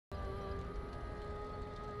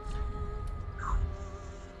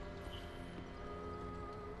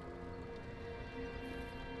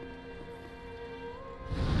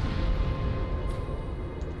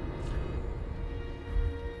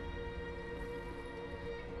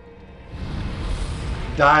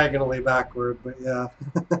diagonally backward, but yeah.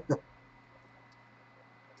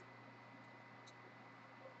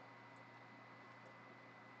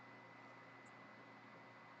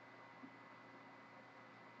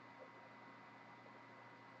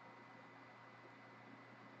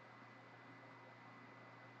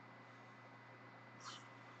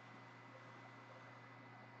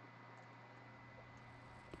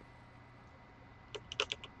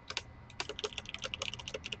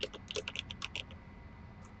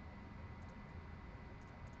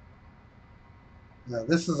 Yeah,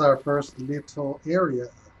 this is our first little area.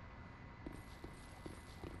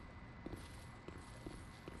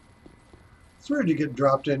 It's weird you get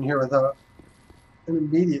dropped in here without an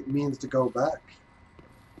immediate means to go back.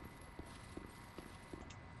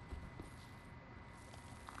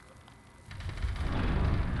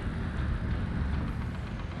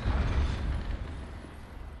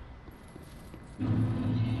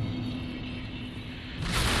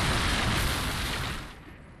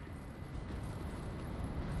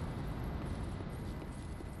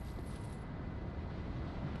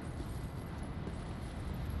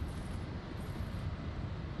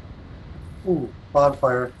 Ooh,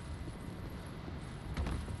 bonfire.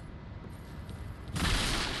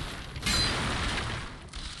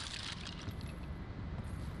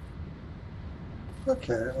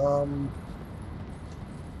 Okay,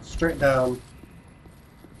 straight down.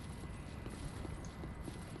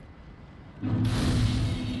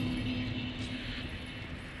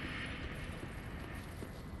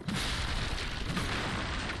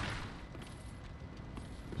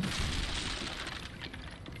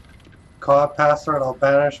 Co-op password, I'll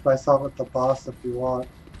banish myself at the boss if you want.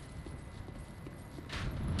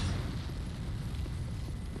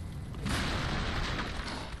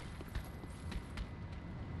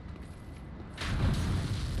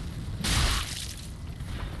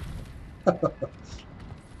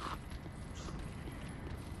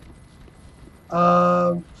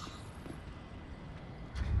 um,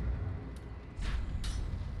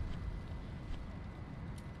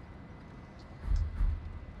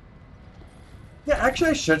 yeah, actually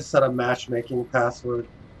I should set a matchmaking password.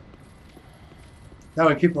 That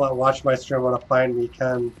way people that watch my stream want to find me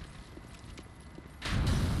can.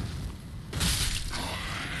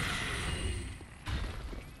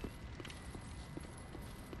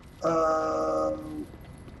 Alright.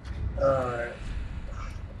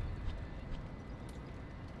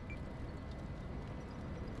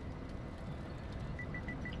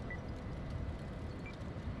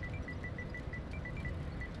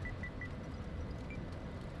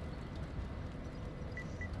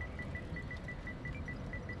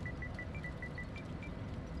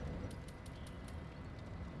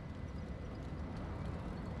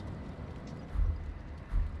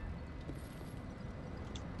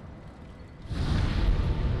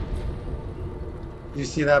 Do you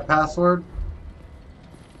see that password?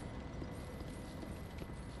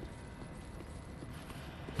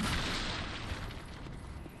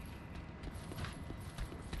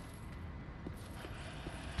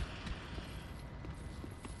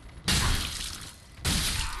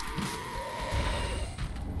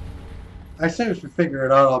 I say if you figure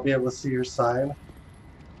it out, I'll be able to see your sign.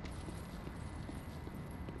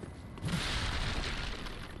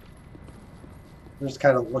 I'm just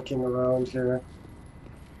kind of looking around here.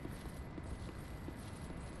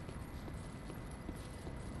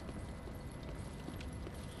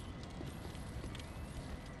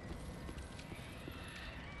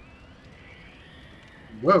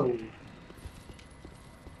 Whoa.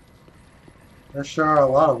 There sure are a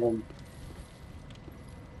lot of them.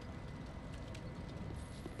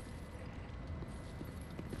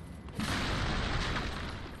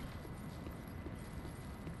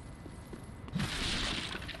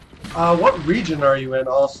 What region are you in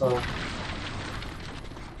also?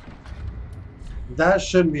 That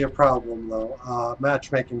shouldn't be a problem though.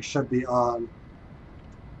 Matchmaking should be on.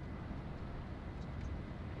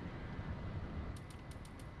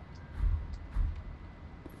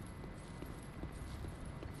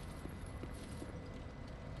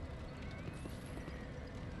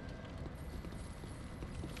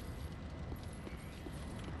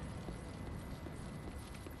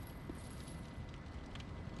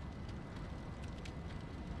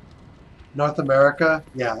 North America?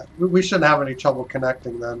 Yeah, we shouldn't have any trouble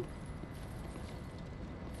connecting then.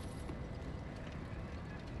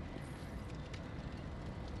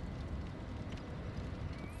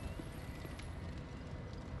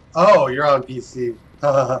 Oh, you're on PC.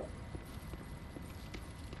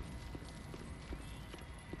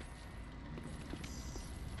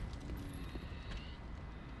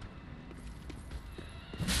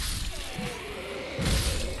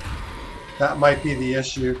 That might be the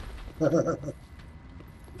issue.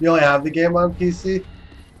 You only have the game on PC?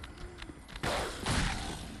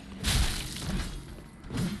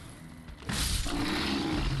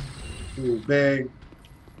 Ooh, big,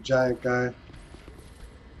 giant guy.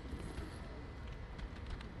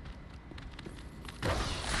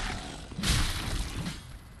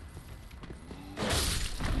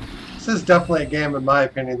 This is definitely a game, in my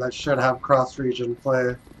opinion, that should have cross-region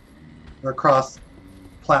play, or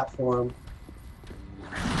cross-platform.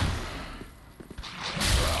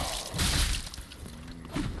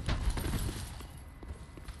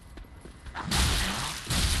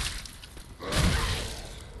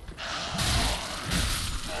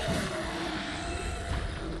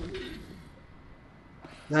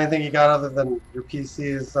 Anything you got other than your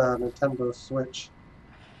PC's Nintendo Switch?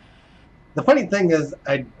 The funny thing is,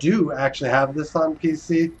 I do actually have this on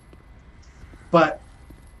PC, but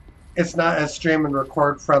it's not as stream and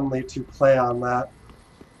record friendly to play on that.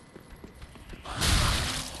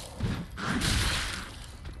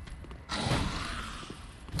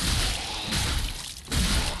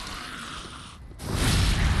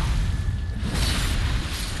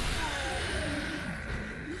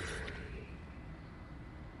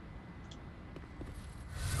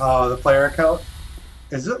 Oh, the player count?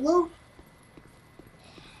 Is it low?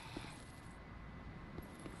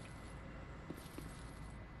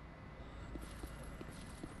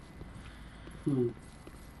 Hmm.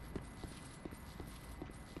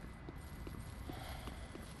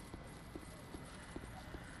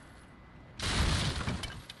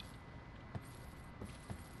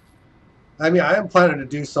 I mean, I am planning to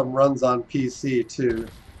do some runs on PC too.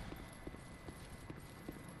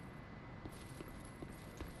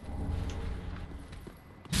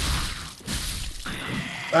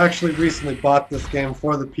 I actually recently bought this game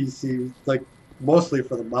for the PC, like mostly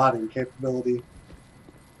for the modding capability.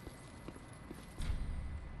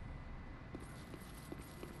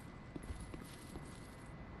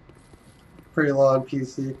 Pretty low on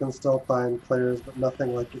PC, you can still find players, but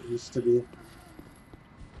nothing like it used to be.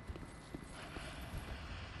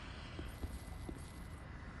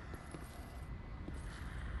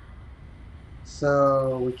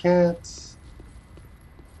 So we can't.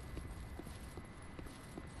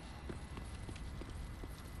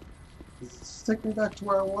 Does it stick me back to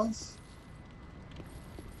where I was?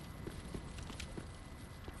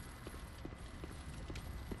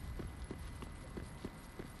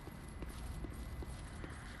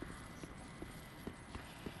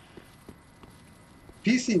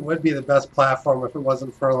 PC would be the best platform if it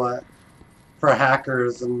wasn't for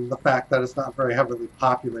hackers and the fact that it's not very heavily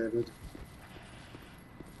populated.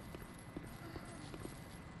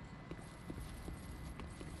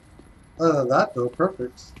 Other than that, though,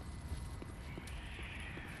 perfect.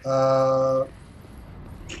 I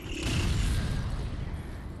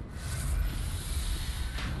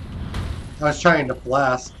was trying to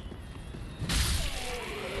blast.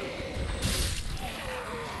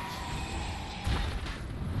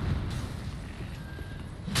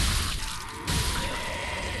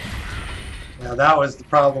 Yeah, that was the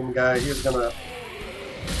problem, guy. He was gonna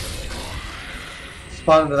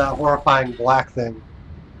spawn into that horrifying black thing.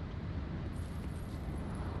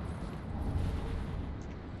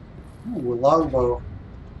 Ooh, a longbow.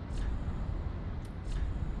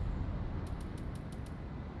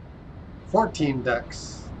 $14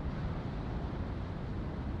 decks.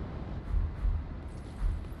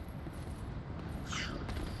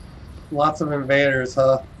 Lots of invaders,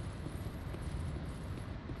 huh?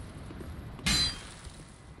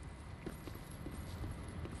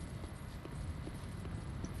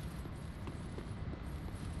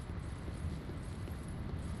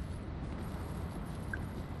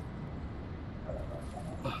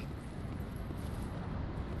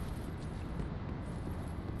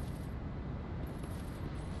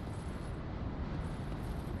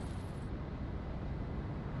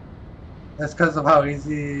 That's because of how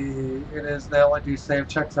easy it is. They only do save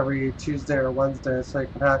checks every Tuesday or Wednesday, so you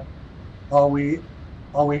can hack all week,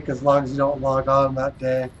 as long as you don't log on that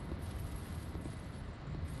day.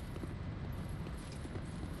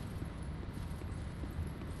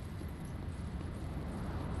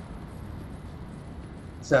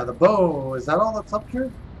 So yeah, the bow, is that all that's up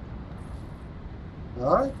here?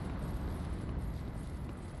 Alright.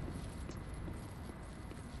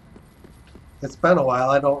 It's been a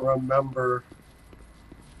while, I don't remember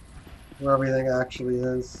where everything actually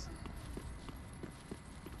is.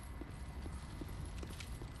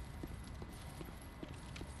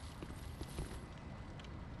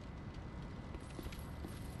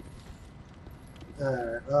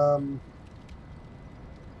 Alright,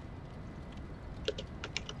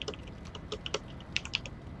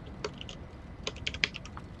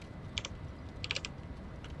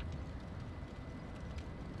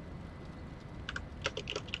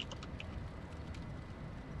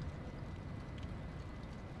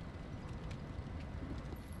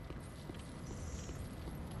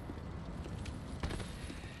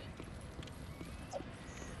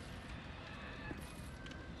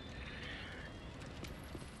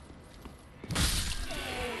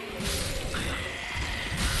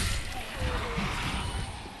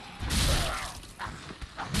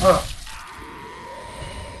 Oh.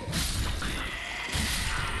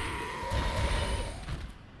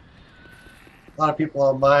 A lot of people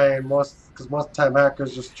on mine, because most of the time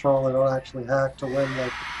hackers just troll and don't actually hack to win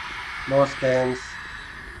like most games.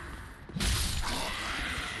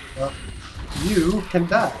 Well, you can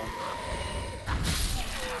die.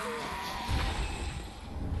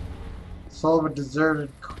 Soul of a deserted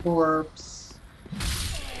corpse.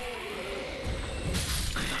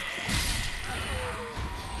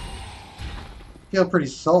 Feel pretty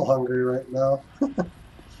soul hungry right now.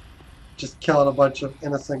 Just killing a bunch of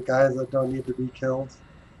innocent guys that don't need to be killed.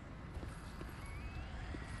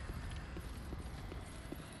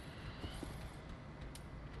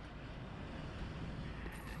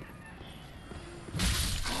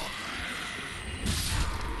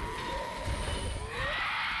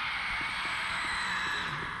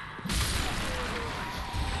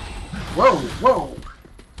 Whoa, whoa!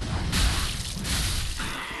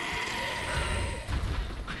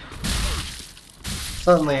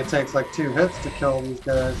 Suddenly it takes like 2 hits to kill these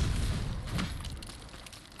guys.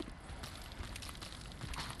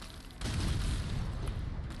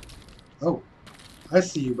 Oh, I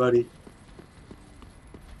see you, buddy.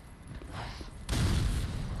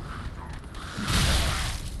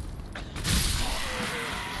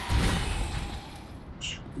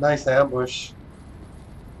 Nice ambush.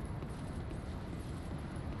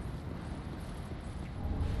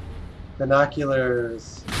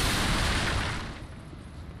 Binoculars.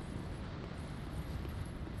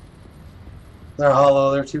 They're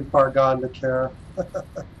hollow, they're too far gone to care.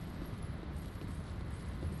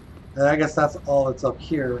 And I guess that's all that's up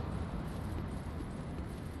here.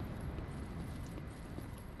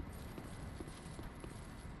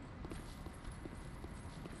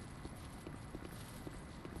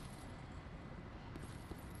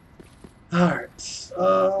 Alright.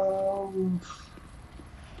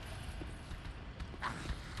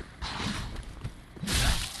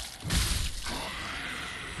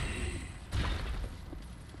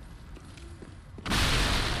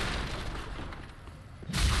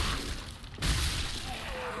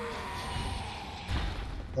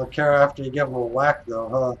 They'll care after you give them a whack,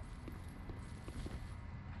 though,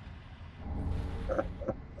 huh?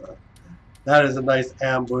 That is a nice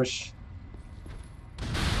ambush.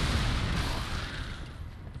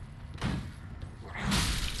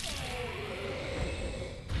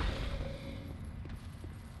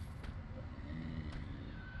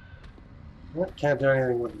 Can't do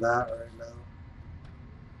anything with that right now.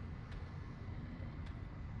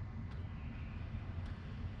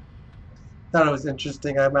 Thought it was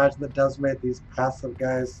interesting. I imagine that Devs made these passive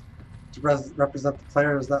guys to represent the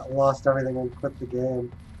players that lost everything and quit the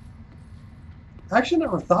game. I actually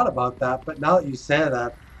never thought about that, but now that you say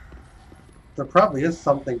that, there probably is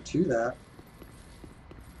something to that.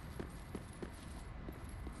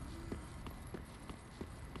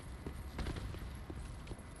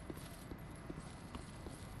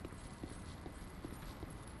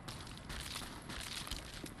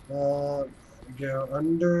 Go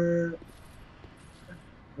under,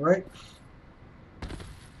 right?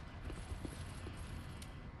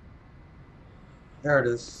 There it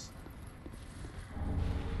is.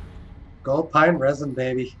 Gold pine resin,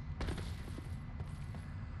 baby.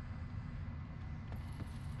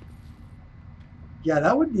 Yeah,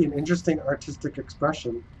 that would be an interesting artistic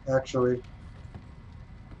expression, actually. The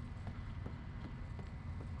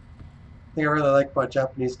thing I really like about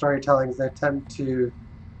Japanese storytelling is they tend to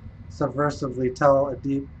subversively tell a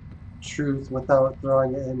deep truth without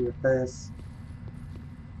throwing it in your face.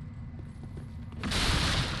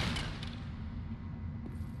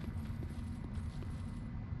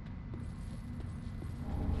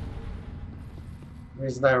 The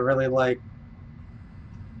reason I really like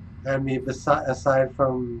anime, aside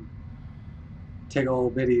from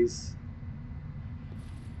Tiggle Bitties.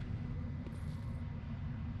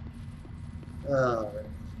 Alright.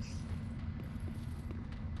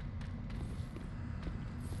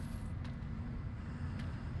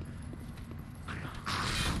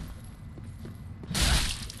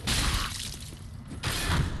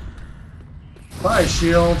 Bye,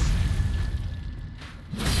 shield.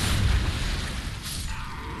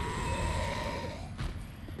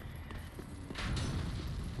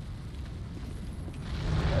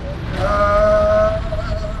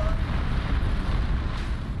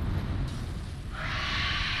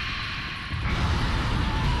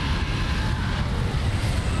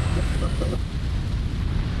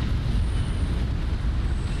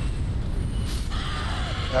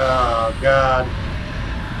 Oh, God.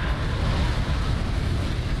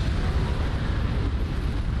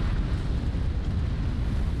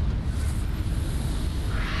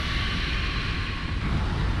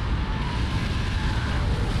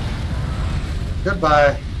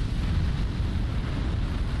 Goodbye.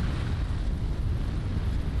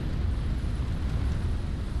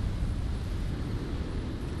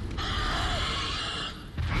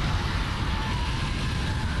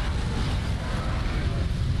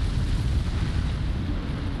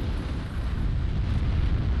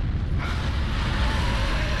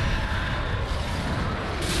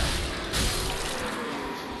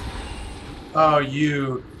 Oh,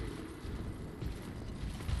 you.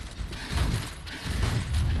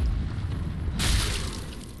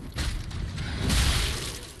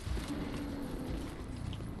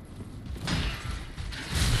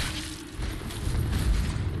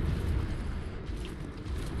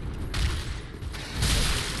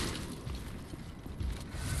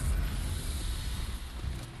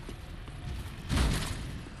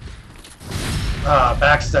 Ah,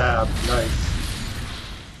 backstab. Nice.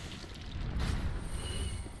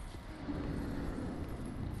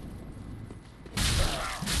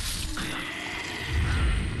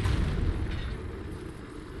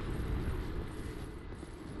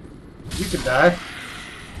 You could die.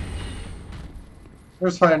 We're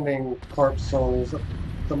just finding corpse souls at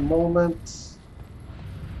the moment.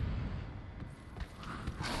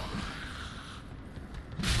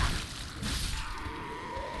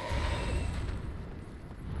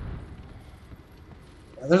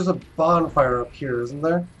 There's a bonfire up here, isn't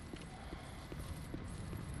there?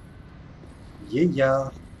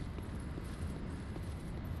 Yeah.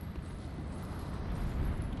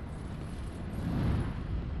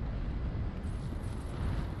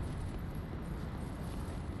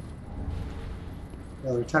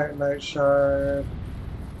 Another Titanite shard.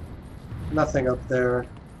 Nothing up there.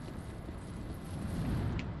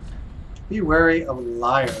 Be wary of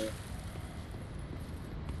liar.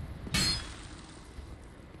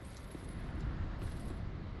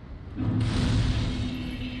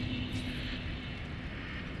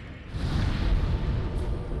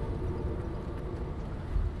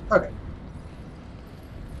 Okay.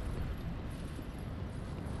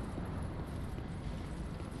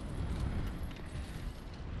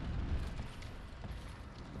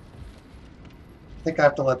 I think I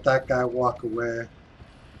have to let that guy walk away.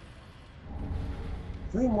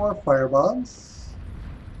 3 more firebombs.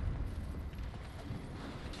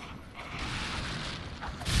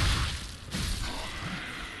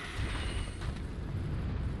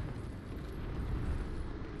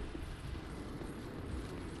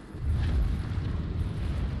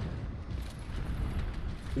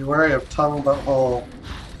 Be wary of tongue but hole.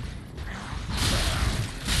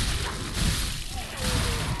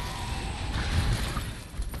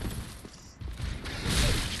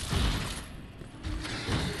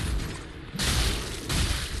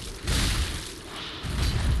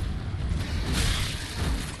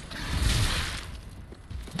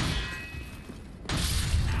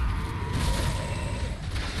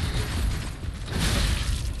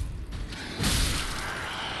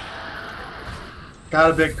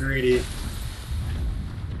 Got a bit greedy.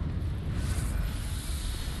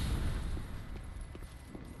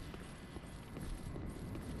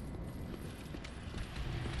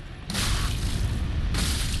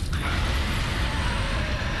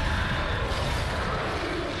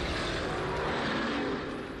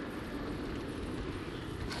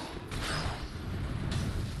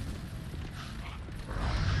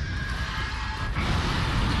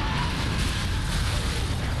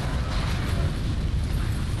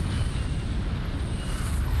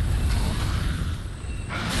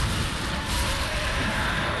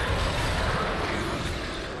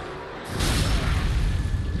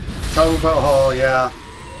 Tongue but hole, yeah.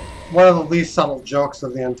 One of the least subtle jokes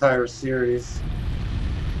of the entire series.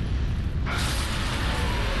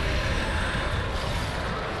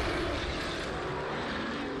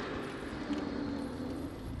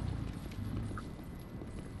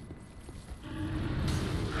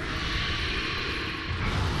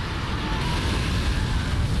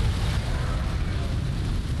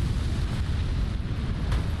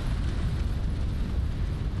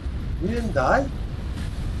 You didn't die?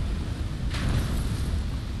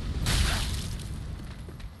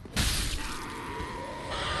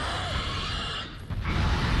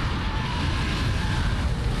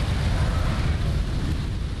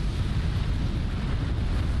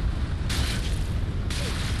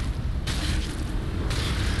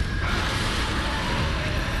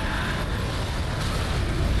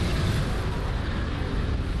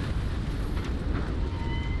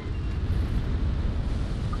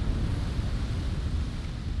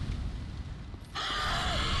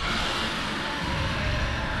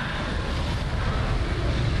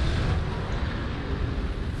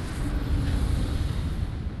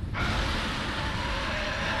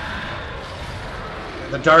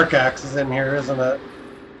 The dark axe is in here, isn't it?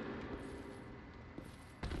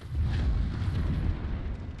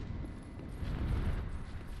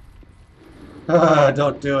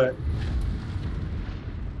 Don't do it.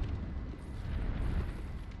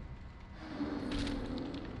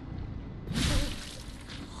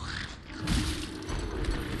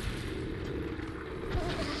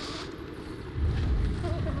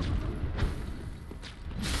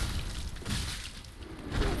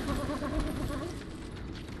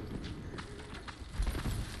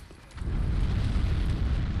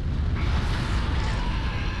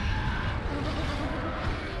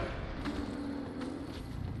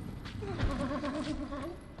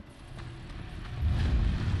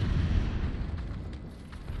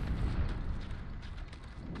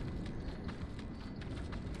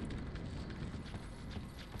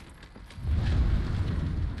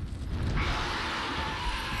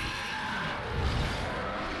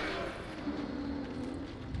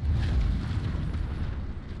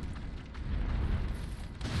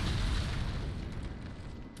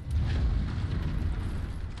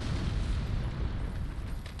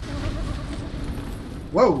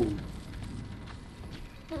 Whoa!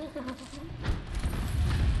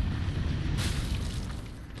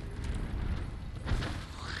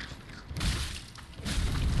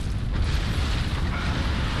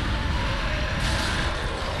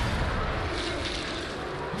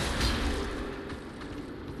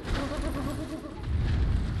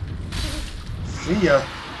 See ya.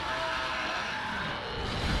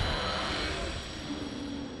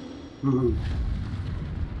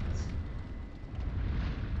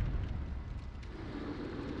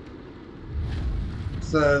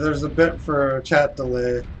 So there's a bit for chat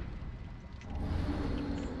delay.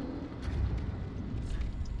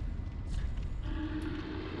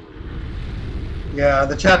 Yeah,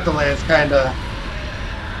 the chat delay is kind of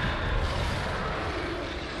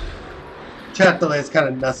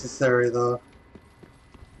necessary though.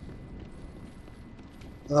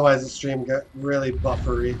 Otherwise the stream get really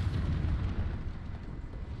buffery.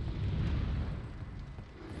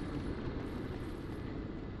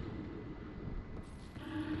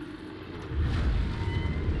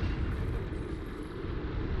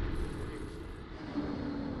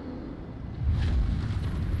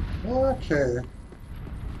 Okay.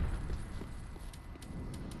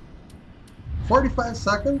 45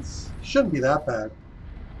 seconds? Shouldn't be that bad.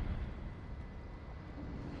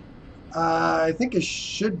 I think it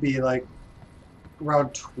should be like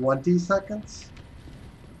around 20 seconds.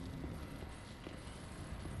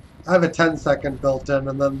 I have a 10-second built in,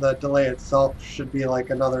 and then the delay itself should be like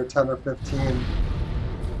another 10 or 15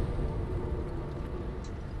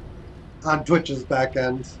 on Twitch's back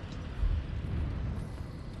end.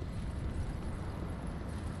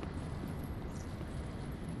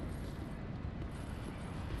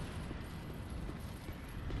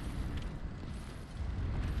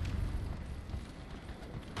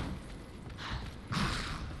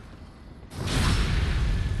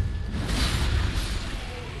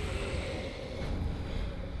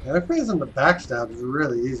 Yeah, they're freezing the backstabs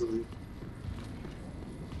really easily.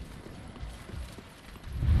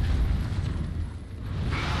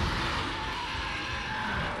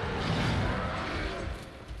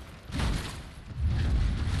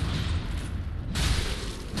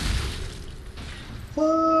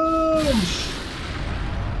 Punch!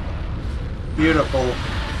 Beautiful.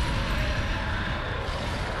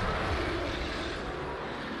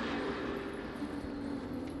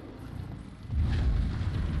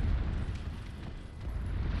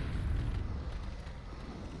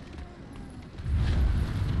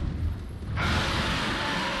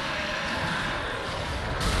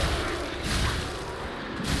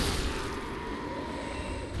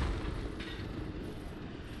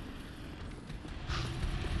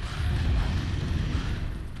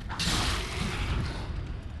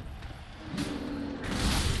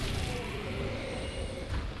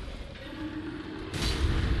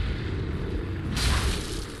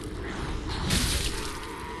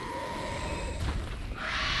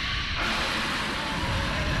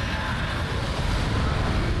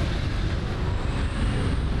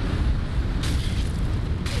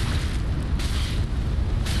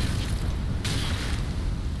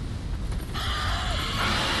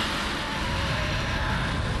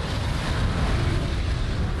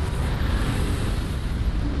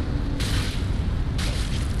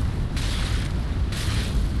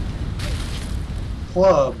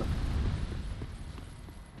 Club.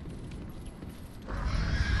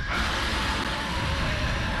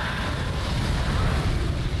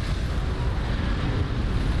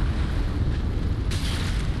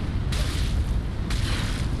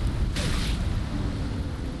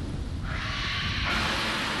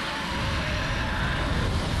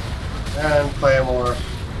 And Claymore.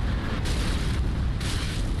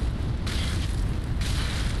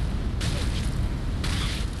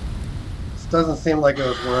 This doesn't seem like it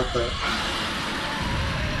was worth it.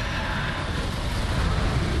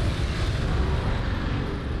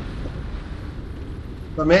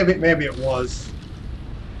 But maybe it was.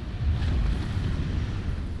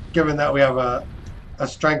 Given that we have a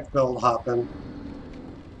strength build hopping.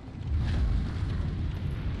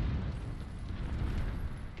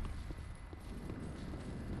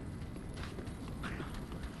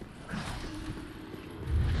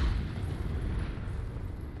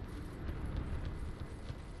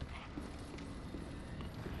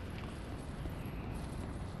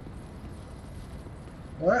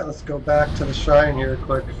 Alright, let's go back to the shrine here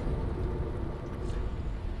quick.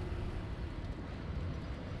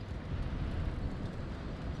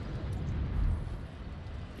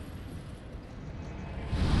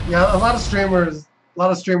 Yeah, a lot of streamers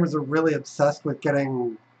are really obsessed with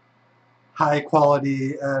getting high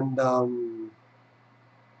quality and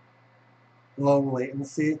low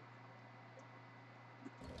latency.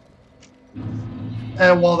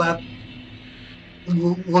 And while that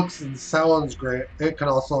looks and sounds great, it can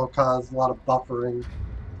also cause a lot of buffering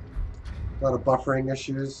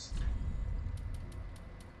issues.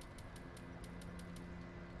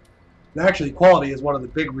 And actually, quality is one of the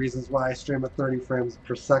big reasons why I stream at 30 frames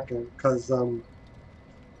per second, because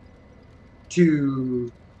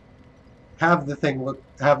to have the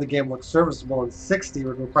game look serviceable in 60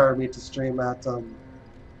 would require me to stream at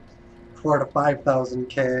 4 to 5,000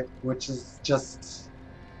 K, which is just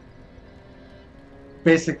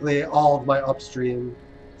basically all of my upstream.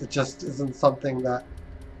 It just isn't something that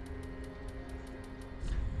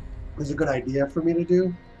is a good idea for me to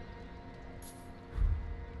do.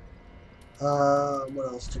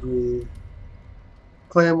 What else did we...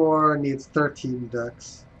 Claymore needs 13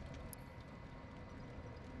 decks.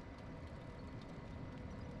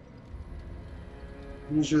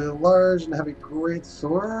 Usually a large and heavy great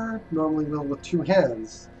sword, normally wielded with 2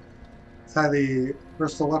 hands. This highly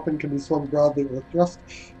versatile weapon can be swung broadly or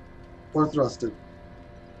thrusted.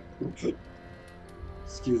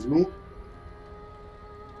 Excuse me.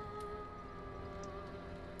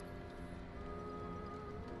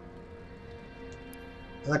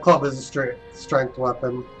 And the club is a straight strength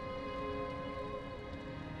weapon.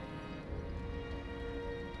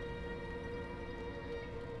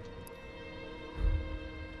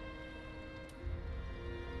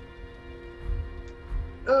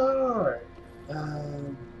 Alright.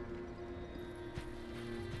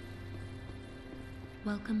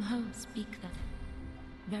 Welcome home, speak then.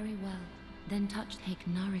 Very well. Then take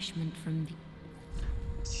nourishment from the...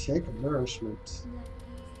 Take nourishment.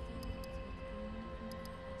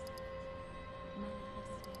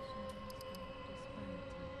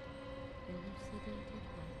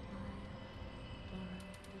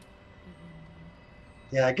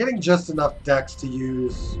 Yeah, getting just enough decks to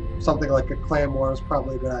use something like a Claymore is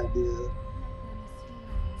probably a good idea.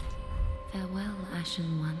 Farewell,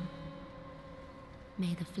 Ashen One.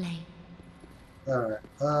 May the flame. Alright,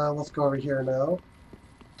 let's go over here now.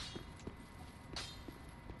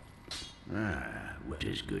 Ah, well, it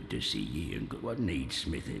is good to see ye and what needs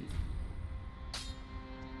smithing.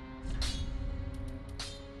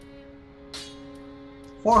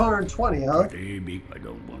 $420, huh? Maybe I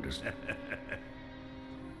don't want to say.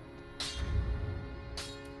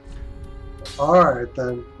 Alright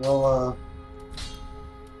then, well,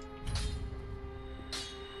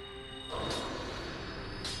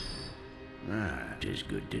 Ah, it is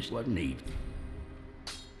good to what need.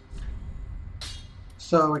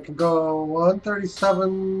 so we can go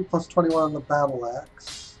 137 plus 21 on the battle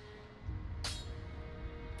axe.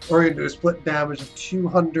 Or we can do a split damage of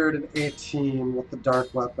 218 with the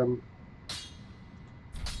dark weapon.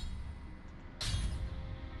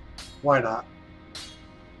 Why not?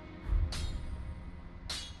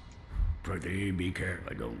 Pretty be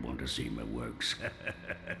careful. I don't want to see my works.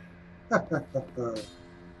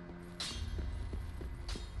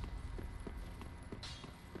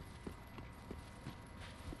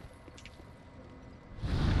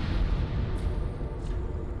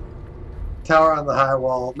 Tower on the high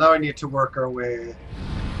wall. Now we need to work our way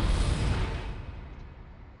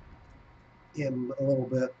in a little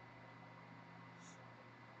bit.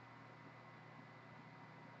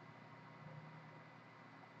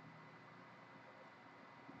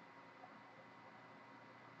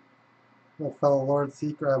 My fellow Lord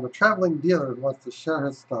Seeker, I'm a traveling dealer who wants to share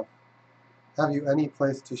his stuff. Have you any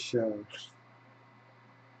place to share?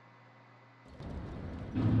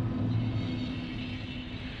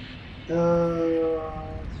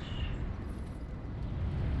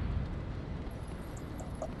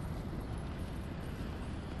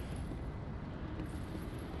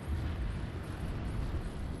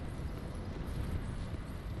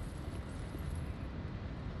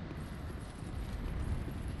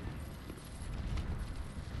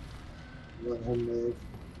 let him leave.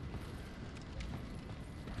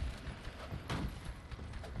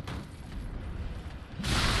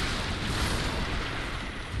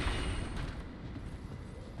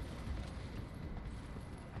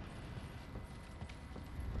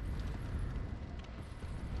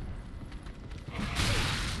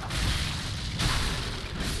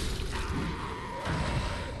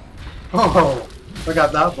 Oh, I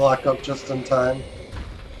got that block up just in time.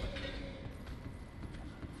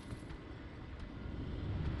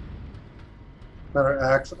 Better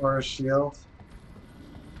axe or a shield.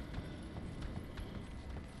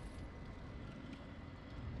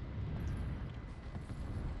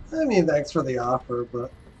 I mean, thanks for the offer,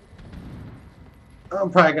 but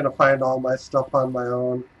I'm probably going to find all my stuff on my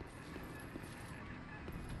own.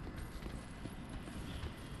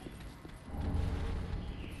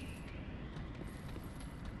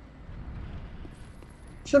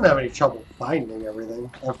 Shouldn't have any trouble finding everything.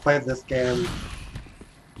 I've played this game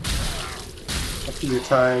a few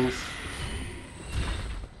times.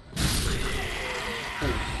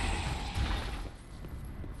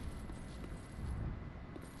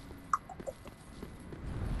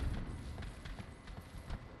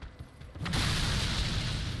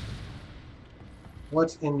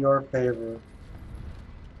 What's in your favor?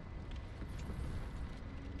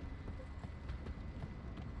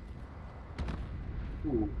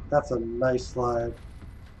 Ooh, that's a nice slide.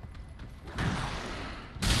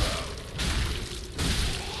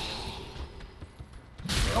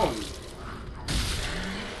 Oh.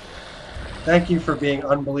 Thank you for being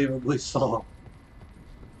unbelievably slow.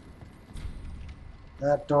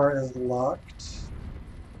 That door is locked.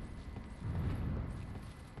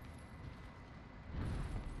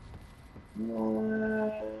 And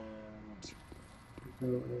go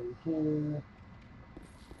in here.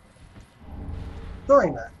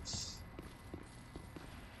 Throwing knives.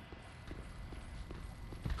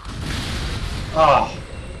 Oh,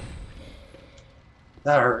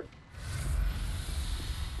 that hurt.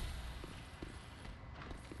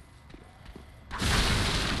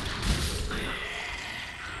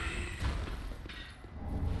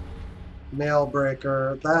 Nail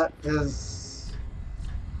breaker. That is.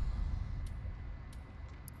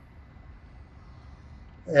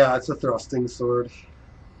 Yeah, it's a thrusting sword.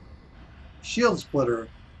 Shield splitter.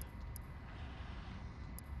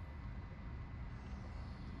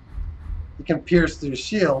 You can pierce through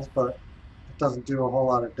shields, but it doesn't do a whole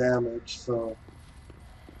lot of damage, so.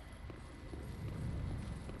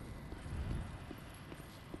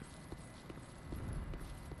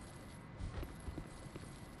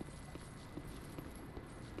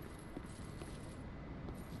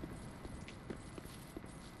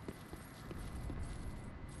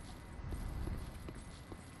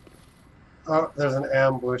 Oh, there's an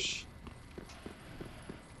ambush.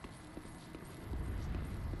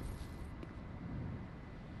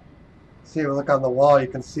 See, if you look on the wall, you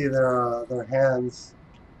can see their hands.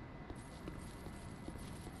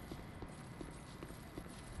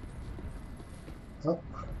 Oh.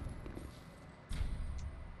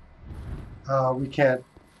 We can't.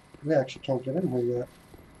 We actually can't get in here yet.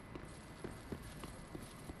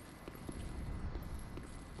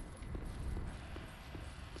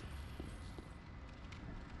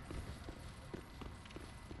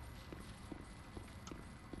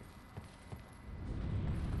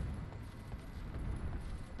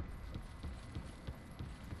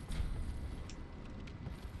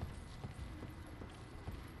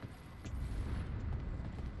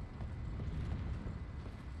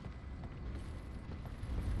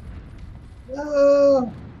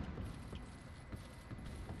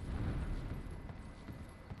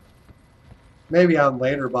 Maybe on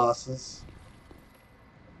later bosses.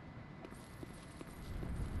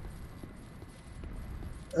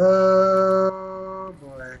 Oh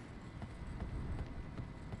boy.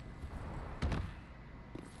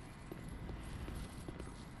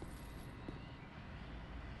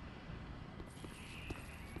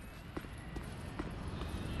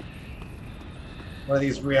 One of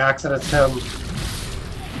these reacts and it's him.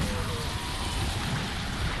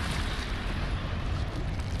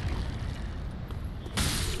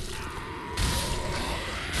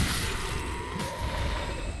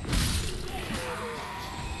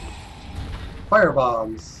 Fire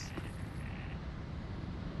bombs.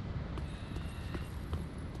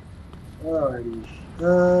 Alrighty. I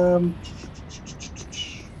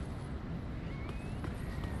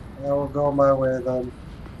will go my way then.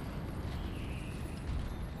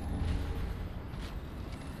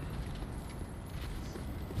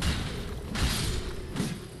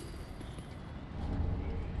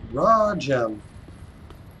 Raw gem.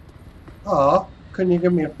 Aw, couldn't you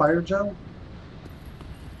give me a fire gem?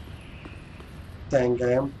 Dang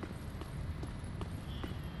game.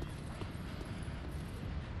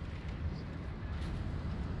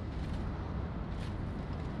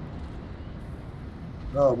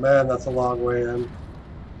 Oh man, that's a long way in.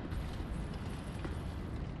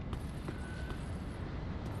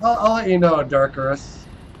 I'll let you know, Darkerus.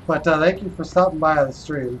 But thank you for stopping by the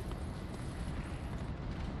stream.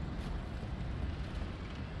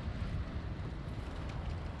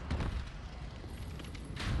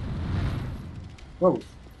 Whoa.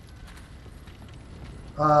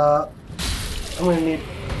 I'm gonna need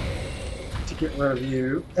to get rid of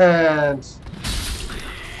you. And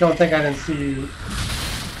don't think I didn't see you.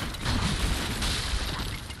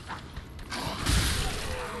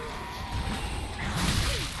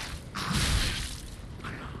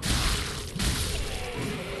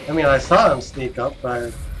 I mean, I saw him sneak up, but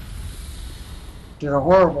I did a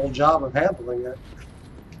horrible job of handling it.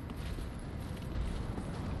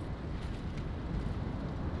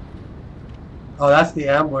 Oh, that's the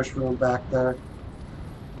ambush room back there.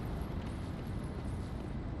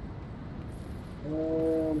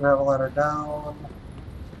 And have a ladder down.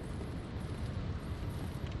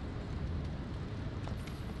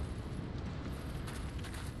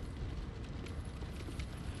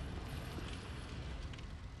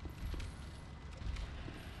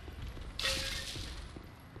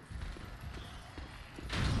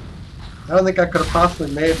 I don't think I could have possibly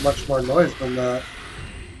made much more noise than that.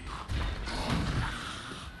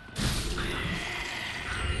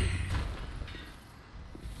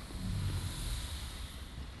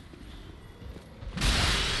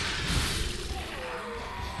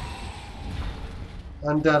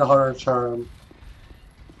 Undead Hunter Charm.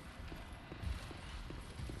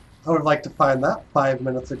 I would have liked to find that 5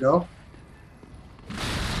 minutes ago.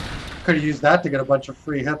 Could have used that to get a bunch of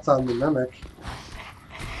free hits on the Mimic.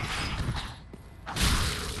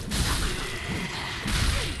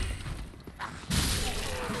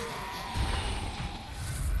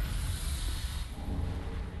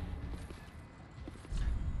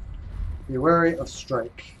 Be wary of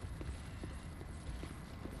strike.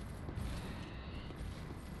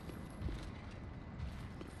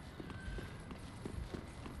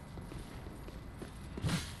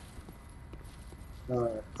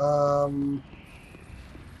 Alright,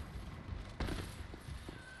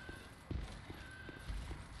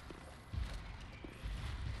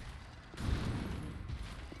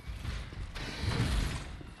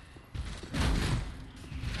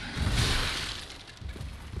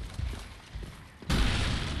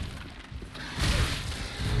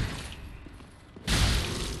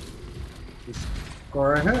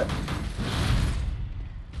 score a hit.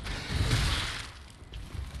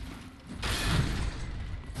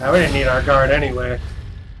 Now we didn't need our guard anyway.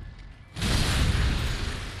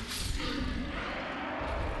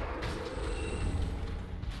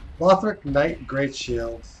 Lothic Knight Great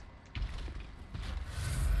Shields.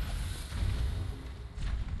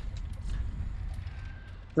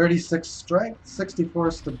 "36 strength,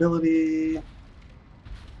 64 stability."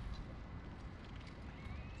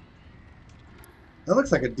 That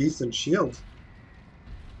looks like a decent shield.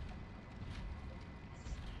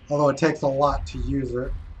 Although it takes a lot to use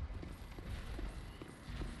it.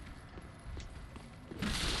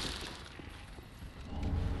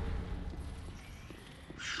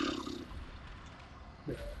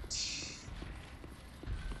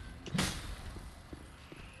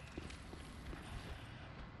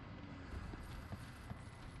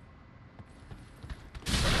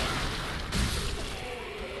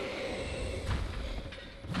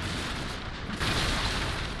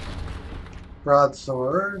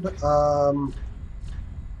 Broadsword.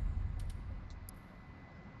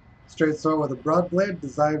 Straight sword with a broad blade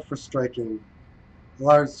designed for striking. A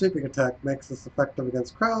large sweeping attack makes this effective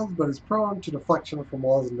against crowds, but is prone to deflection from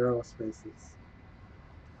walls and narrow spaces.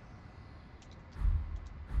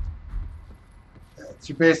 Yeah, it's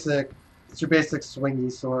your basic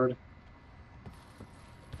swingy sword.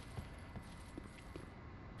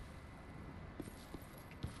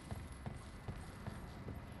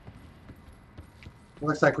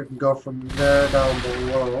 Looks like we can go from there down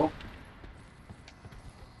below.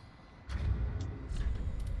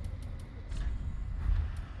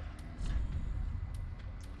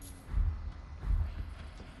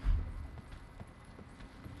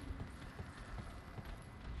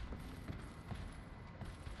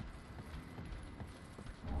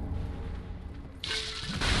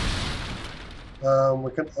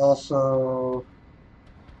 We can also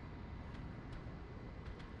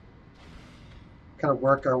kind of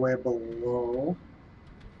work our way below.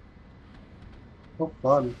 Oh,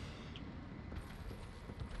 fun.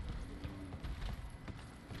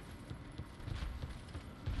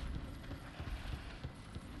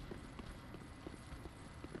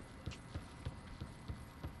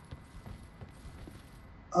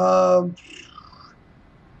 Um,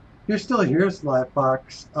 you're still here,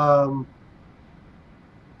 Slyfox. Gonna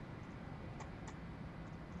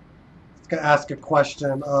ask a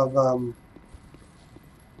question of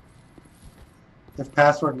if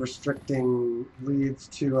password restricting leads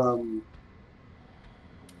to a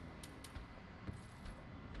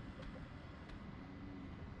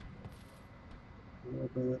little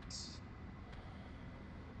bit.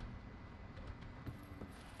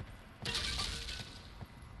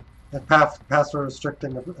 If password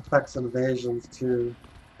restricting affects invasions too.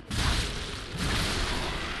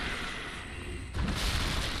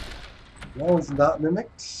 Wall is not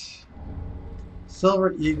mimicked.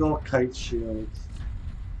 Silver Eagle Kite Shield.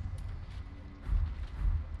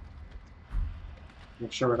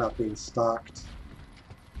 Make sure we're not being stalked.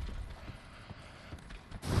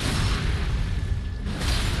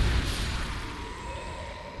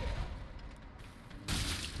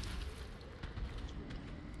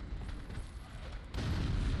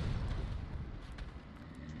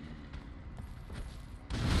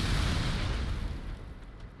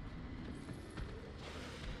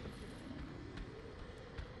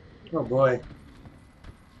 Oh boy.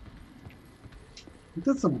 He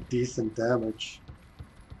did some decent damage.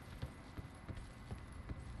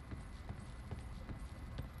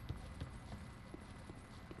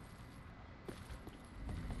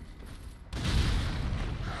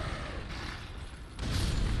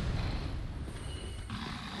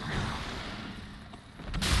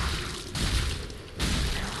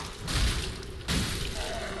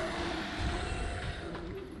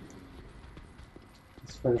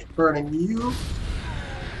 Let's finish burning you.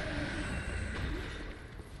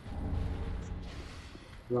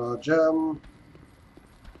 Raw gem.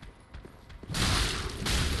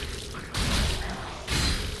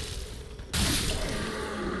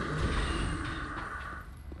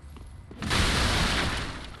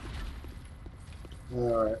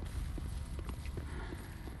 Alright.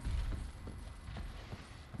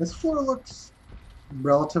 This floor looks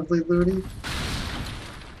relatively looty.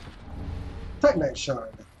 Titanite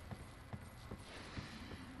shard.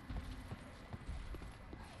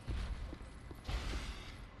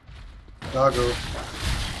 Doggo.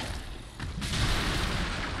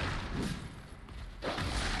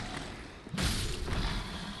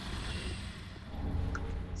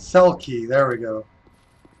 Cell key, there we go.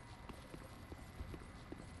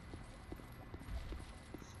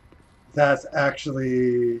 That's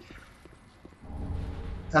actually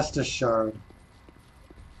Estus shard.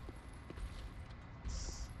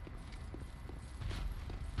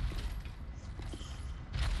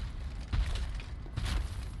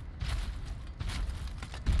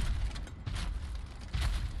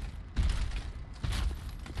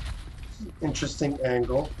 Interesting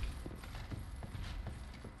angle.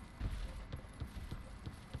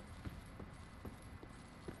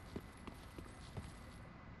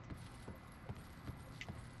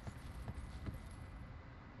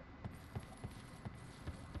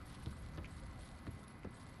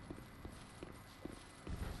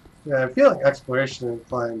 Yeah, I'm feeling exploration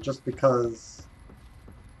inclined just because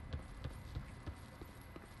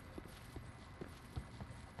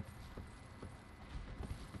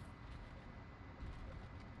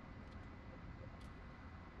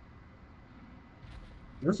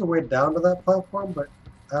there's a way down to that platform, but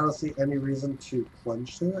I don't see any reason to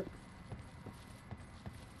plunge to it.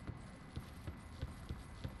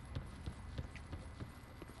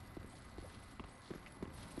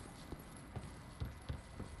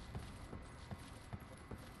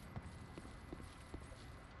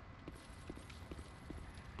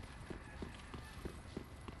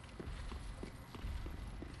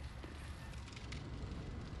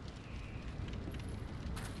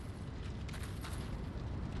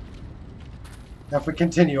 Now, if we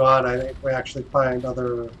continue on, I think we actually find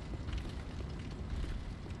other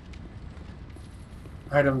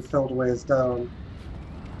item-filled ways down.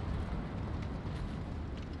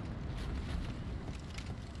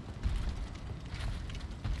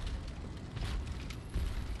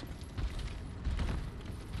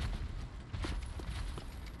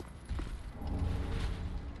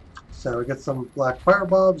 So we get some black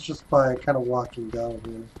fireballs just by kind of walking down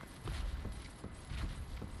here.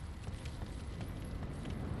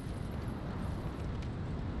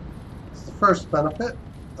 It's the first benefit.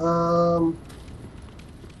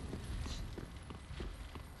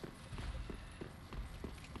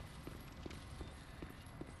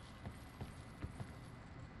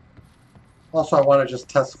 Also, I want to just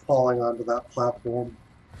test falling onto that platform.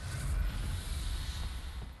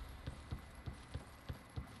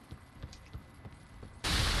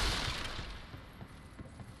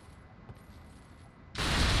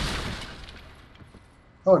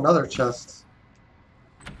 Oh, another chest.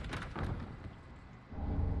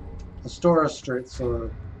 A store of straight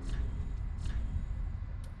sword.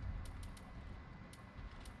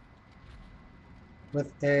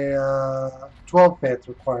 With a 12 faith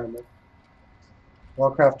requirement.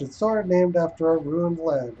 Well-crafted sword named after a ruined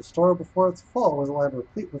land. The story before its fall was a land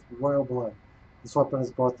replete with royal blood. This weapon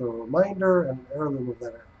is both a reminder and an heirloom of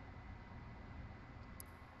that era.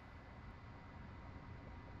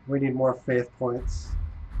 We need more faith points.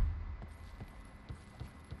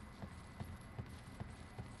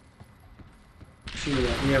 To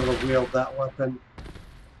be able to wield that weapon.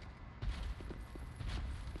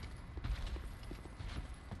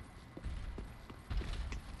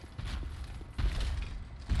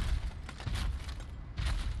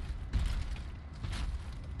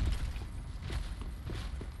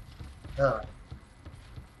 Alright.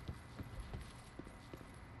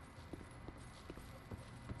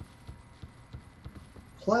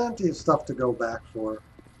 Plenty of stuff to go back for.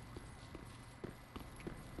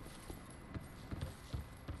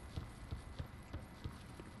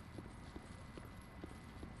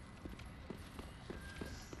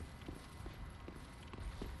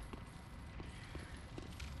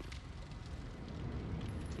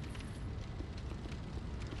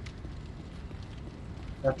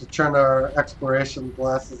 Have to turn our exploration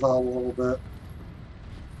glasses on a little bit.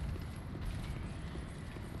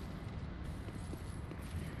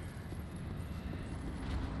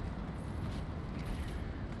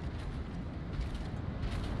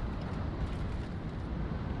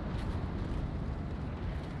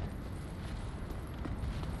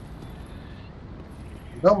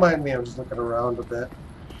 Don't mind me, I'm just looking around a bit.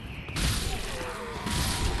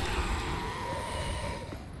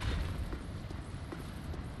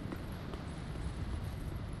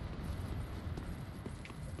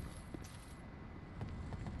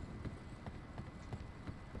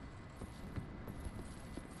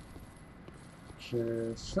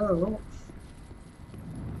 Okay, so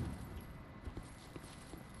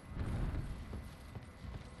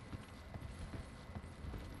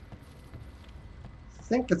I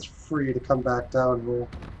think it's free to come back down here.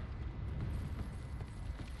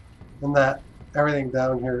 And that everything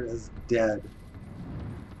down here is dead.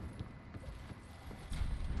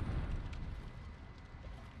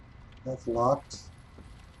 That's locked.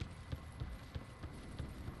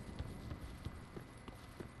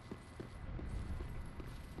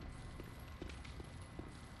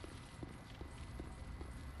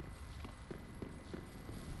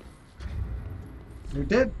 We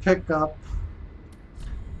did pick up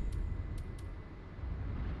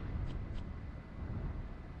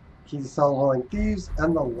keys to sell hauling thieves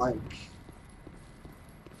and the like.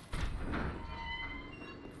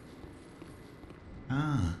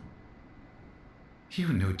 Ah. You're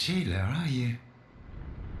no jailer, are you?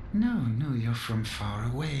 No, you're from far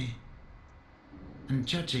away. And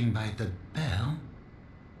judging by the bell,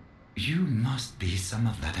 you must be some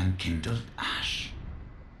of that unkindled ash.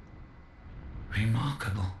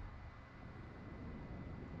 Remarkable.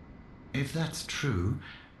 If that's true,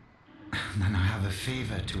 then I have a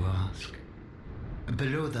favor to ask.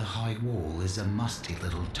 Below the high wall is a musty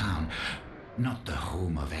little town. Not the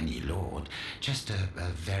home of any lord, just a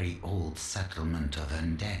very old settlement of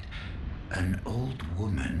undead. An old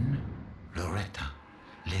woman, Loretta,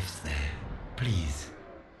 lives there. Please,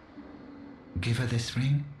 give her this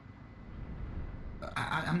ring.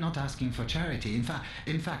 I'm not asking for charity. In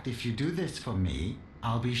fact, if you do this for me,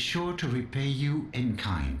 I'll be sure to repay you in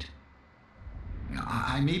kind.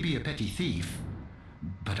 I may be a petty thief,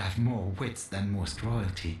 but I've more wits than most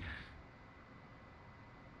royalty.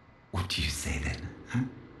 What do you say then, huh?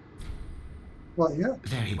 Well, yeah.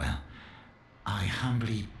 Very well. I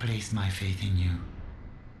humbly place my faith in you.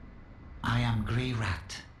 I am Grey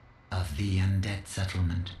Rat of the Undead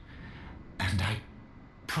Settlement, and I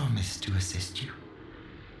promise to assist you.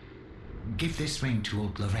 Give this ring to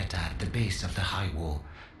old Loretta at the base of the high wall.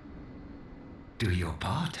 Do your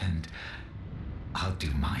part, and I'll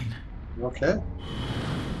do mine. Okay.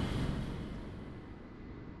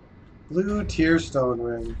 Blue Tearstone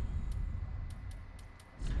ring.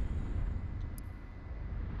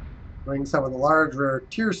 Ring set with a large rare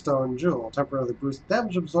Tearstone jewel. Temporarily boosts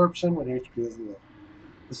damage absorption when HP is low.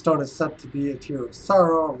 The stone is said to be a tear of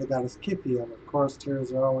sorrow of the goddess Kitty, and of course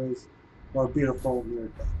tears are always more beautiful near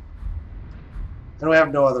death. And we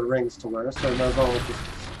have no other rings to wear, so I might as well just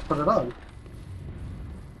put it on.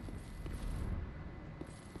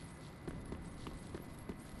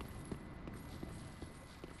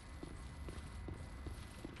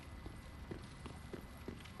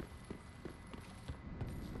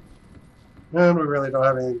 And we really don't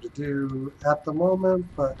have anything to do at the moment,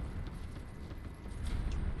 but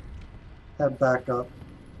head back up.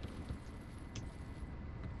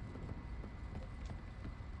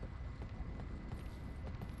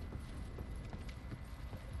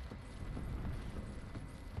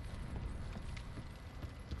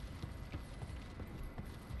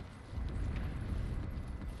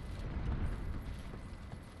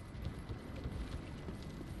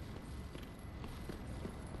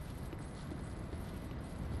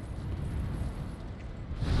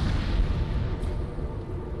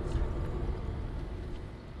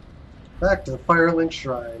 Back to the Firelink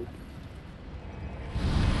Shrine.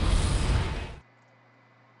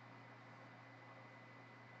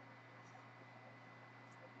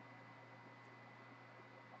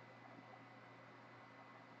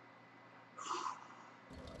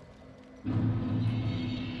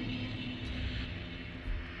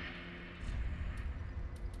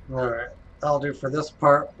 Alright, that'll do for this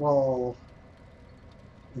part. We'll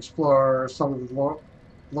explore some of the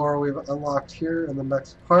lore we've unlocked here in the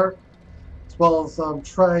next part, as well as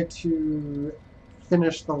try to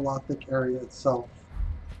finish the Lothic area itself.